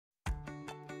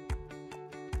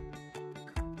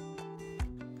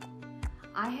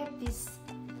I have this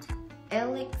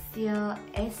Elixir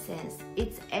essence.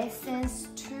 It's essence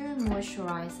 2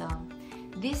 moisturizer.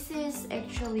 This is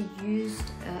actually used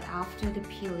after the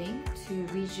peeling to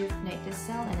rejuvenate the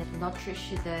cell and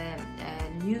nourish the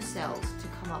new cells to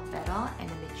come up better and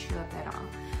mature better.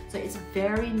 So it's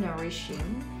very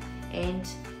nourishing, and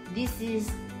this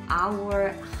is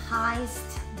our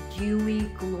highest dewy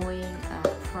glowing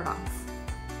products.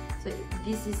 So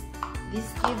this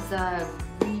gives a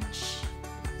rich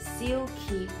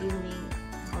silky feeling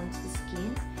onto the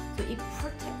skin. So it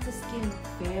protects the skin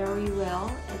very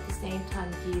well, at the same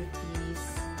time give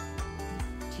this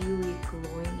dewy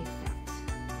glowing effect.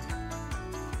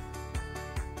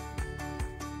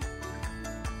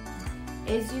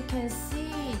 As you can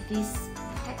see, this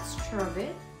texture of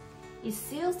it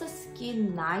seals the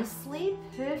skin nicely,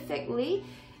 perfectly,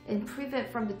 and prevent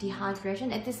from the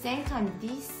dehydration. At the same time,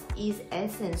 this is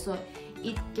essence, so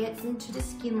it gets into the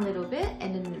skin a little bit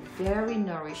and then very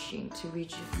nourishing to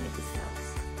rejuvenate the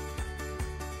cells.